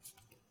now?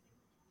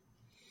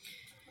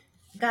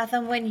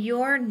 Gautam, when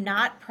you're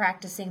not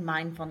practicing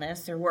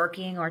mindfulness or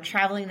working or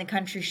traveling the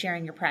country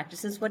sharing your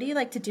practices, what do you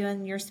like to do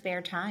in your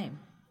spare time?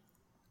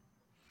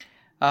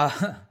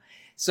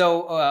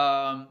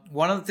 So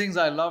one of the things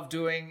I love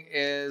doing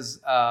is,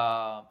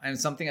 and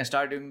something I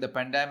started during the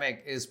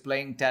pandemic, is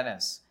playing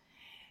tennis.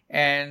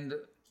 And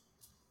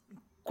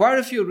quite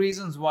a few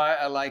reasons why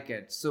I like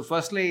it. So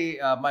firstly,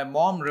 my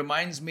mom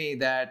reminds me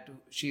that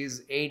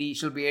she's 80,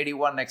 she'll be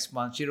 81 next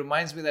month. She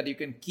reminds me that you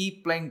can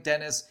keep playing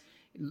tennis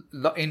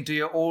into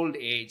your old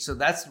age. So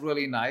that's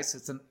really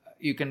nice.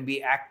 You can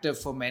be active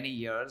for many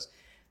years.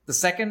 The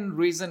second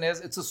reason is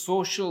it's a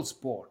social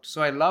sport.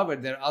 So I love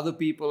it. There are other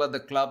people at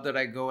the club that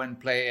I go and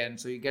play, and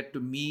so you get to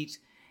meet.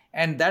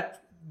 And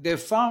that they've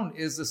found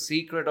is the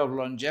secret of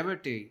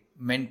longevity,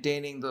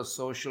 maintaining those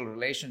social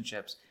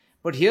relationships.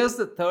 But here's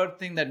the third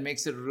thing that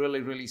makes it really,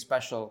 really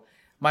special.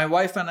 My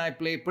wife and I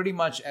play pretty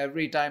much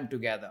every time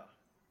together.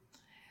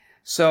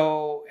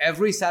 So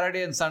every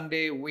Saturday and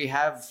Sunday, we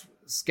have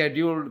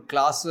scheduled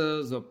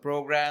classes or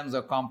programs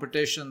or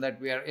competition that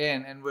we are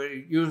in, and we're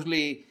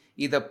usually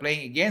either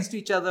playing against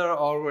each other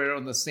or we're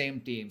on the same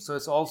team. So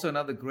it's also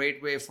another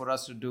great way for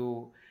us to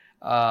do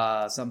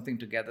something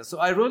together. So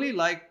I really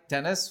like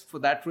tennis for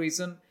that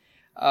reason.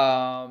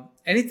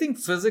 Anything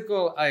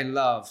physical, I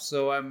love.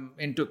 So I'm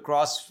into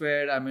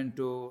CrossFit. I'm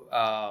into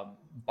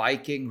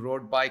biking,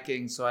 road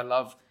biking. So I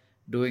love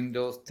doing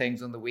those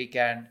things on the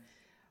weekend.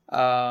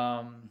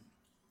 Um,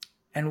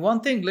 and one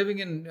thing living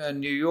in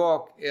New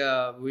York,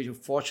 which we're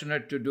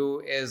fortunate to do,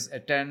 is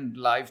attend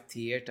live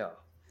theater.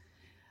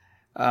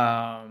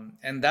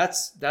 And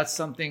that's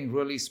something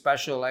really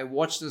special. I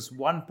watched this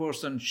one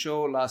person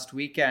show last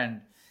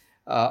weekend,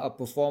 a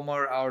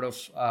performer out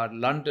of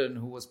London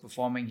who was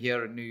performing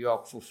here in New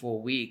York for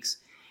 4 weeks,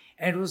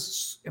 and it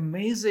was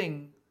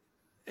amazing.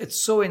 It's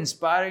so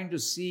inspiring to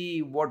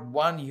see what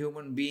one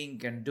human being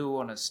can do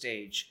on a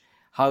stage,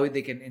 how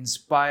they can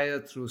inspire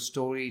through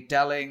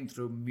storytelling,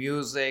 through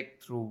music,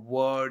 through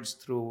words,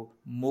 through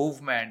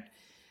movement,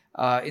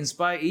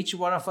 inspire each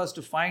one of us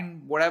to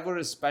find whatever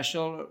is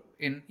special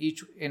in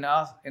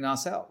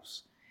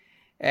ourselves.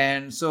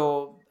 And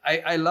so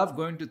I love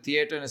going to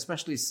theater, and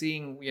especially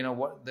seeing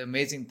what the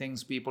amazing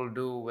things people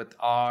do with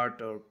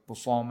art or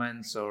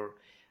performance or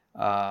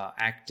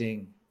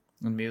acting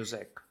and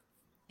music.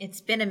 It's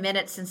been a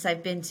minute since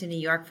I've been to New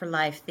York for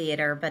live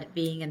theater, but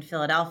being in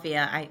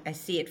Philadelphia, I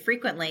see it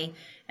frequently.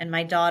 And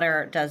my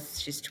daughter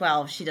she's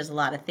 12, she does a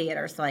lot of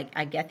theater, so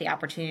I get the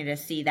opportunity to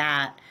see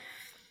that.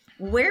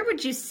 Where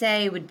would you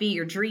say would be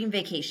your dream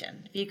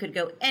vacation if you could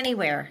go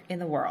anywhere in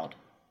the world?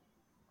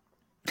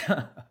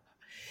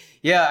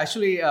 Yeah,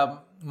 actually,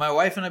 my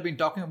wife and I have been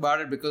talking about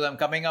it because I'm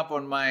coming up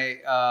on my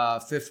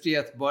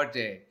 50th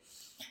birthday.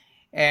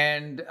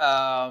 And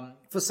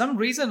for some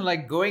reason,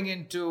 like going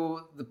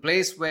into the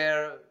place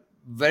where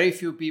very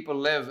few people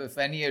live, if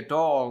any at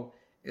all,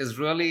 is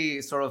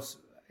really sort of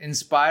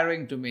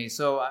inspiring to me.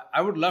 So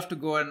I would love to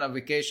go on a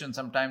vacation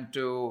sometime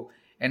to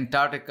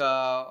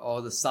Antarctica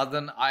or the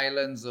southern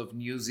islands of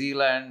New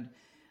Zealand.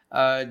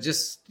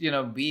 Just,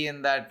 be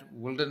in that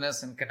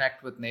wilderness and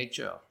connect with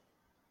nature.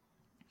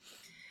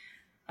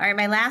 All right,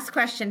 my last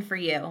question for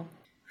you.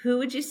 Who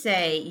would you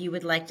say you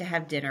would like to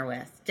have dinner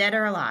with, dead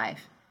or alive,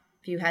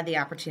 if you had the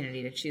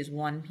opportunity to choose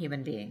one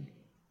human being?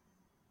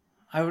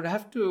 I would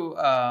have to,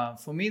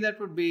 for me, that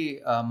would be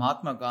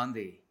Mahatma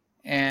Gandhi.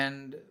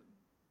 And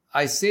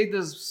I say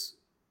this,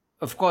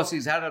 of course,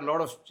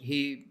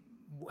 he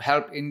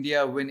helped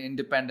India win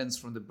independence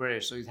from the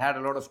British. So he's had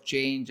a lot of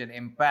change and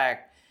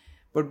impact.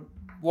 But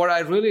what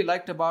I really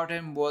liked about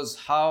him was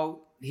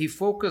how his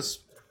focus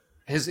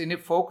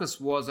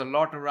was a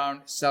lot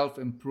around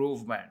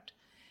self-improvement.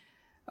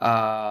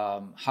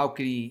 How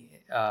can he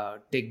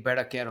take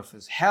better care of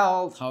his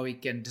health, how he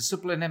can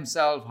discipline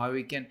himself, how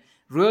he can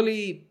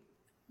really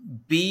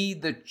be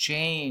the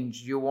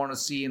change you want to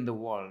see in the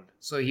world.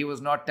 So he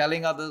was not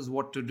telling others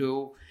what to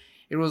do.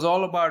 It was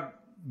all about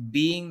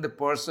being the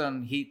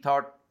person he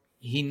thought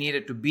he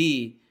needed to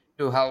be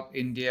to help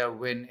India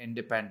win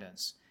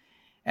independence.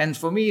 And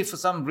for me, for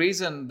some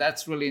reason,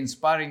 that's really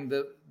inspiring,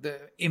 the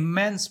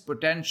immense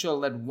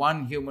potential that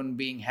one human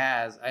being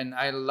has. And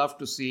I love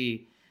to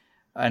see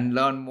and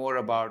learn more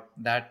about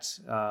that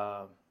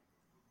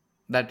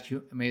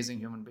amazing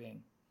human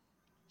being.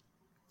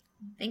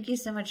 Thank you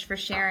so much for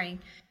sharing.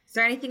 Is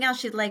there anything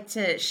else you'd like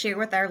to share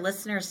with our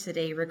listeners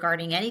today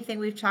regarding anything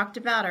we've talked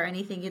about or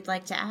anything you'd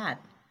like to add?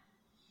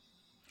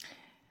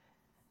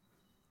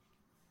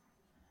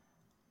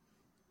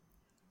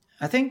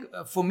 I think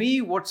for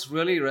me, what's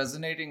really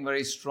resonating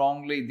very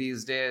strongly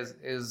these days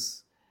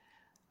is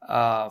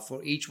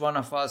for each one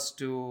of us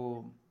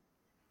to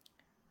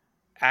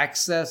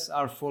access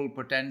our full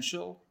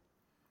potential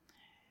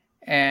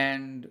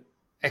and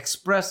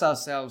express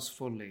ourselves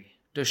fully,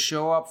 to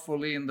show up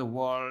fully in the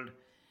world,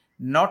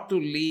 not to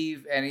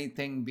leave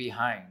anything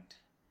behind,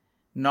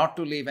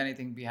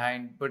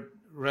 but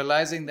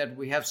realizing that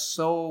we have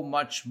so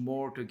much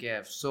more to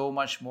give,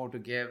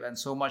 and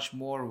so much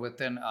more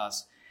within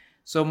us.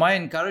 So my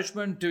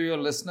encouragement to your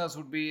listeners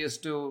is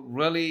to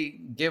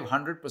really give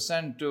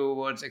 100%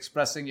 towards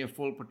expressing your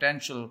full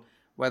potential,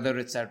 whether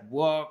it's at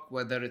work,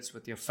 whether it's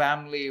with your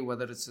family,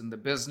 whether it's in the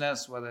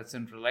business, whether it's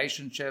in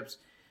relationships.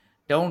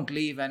 Don't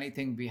leave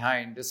anything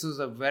behind. This is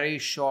a very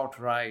short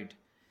ride,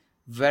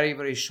 very,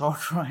 very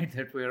short ride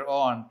that we're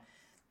on.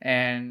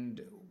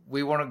 And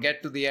we want to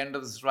get to the end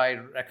of this ride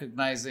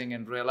recognizing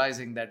and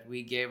realizing that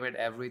we gave it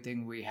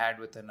everything we had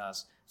within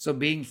us. So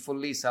being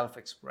fully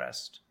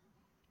self-expressed.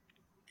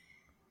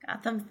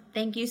 Gautam,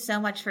 thank you so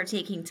much for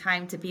taking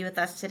time to be with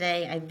us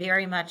today. I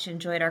very much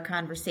enjoyed our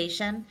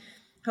conversation.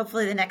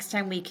 Hopefully the next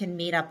time we can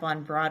meet up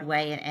on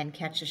Broadway and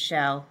catch a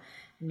show,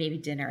 and maybe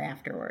dinner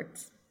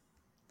afterwards.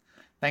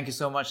 Thank you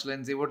so much,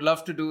 Lindsay. Would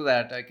love to do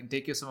that. I can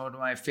take you some of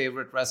my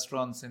favorite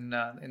restaurants in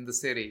the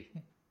city.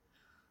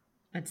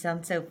 That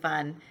sounds so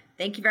fun.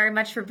 Thank you very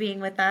much for being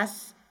with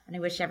us, and I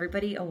wish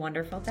everybody a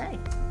wonderful day.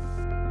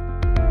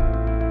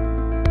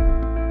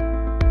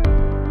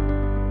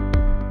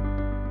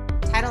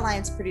 Title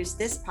Alliance produced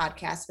this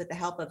podcast with the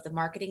help of the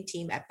marketing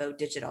team at Bo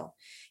Digital.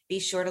 Be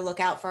sure to look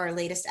out for our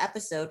latest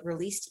episode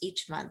released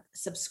each month.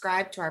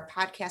 Subscribe to our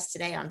podcast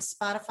today on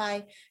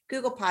Spotify,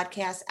 Google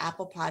Podcasts,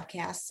 Apple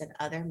Podcasts, and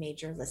other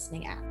major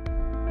listening apps.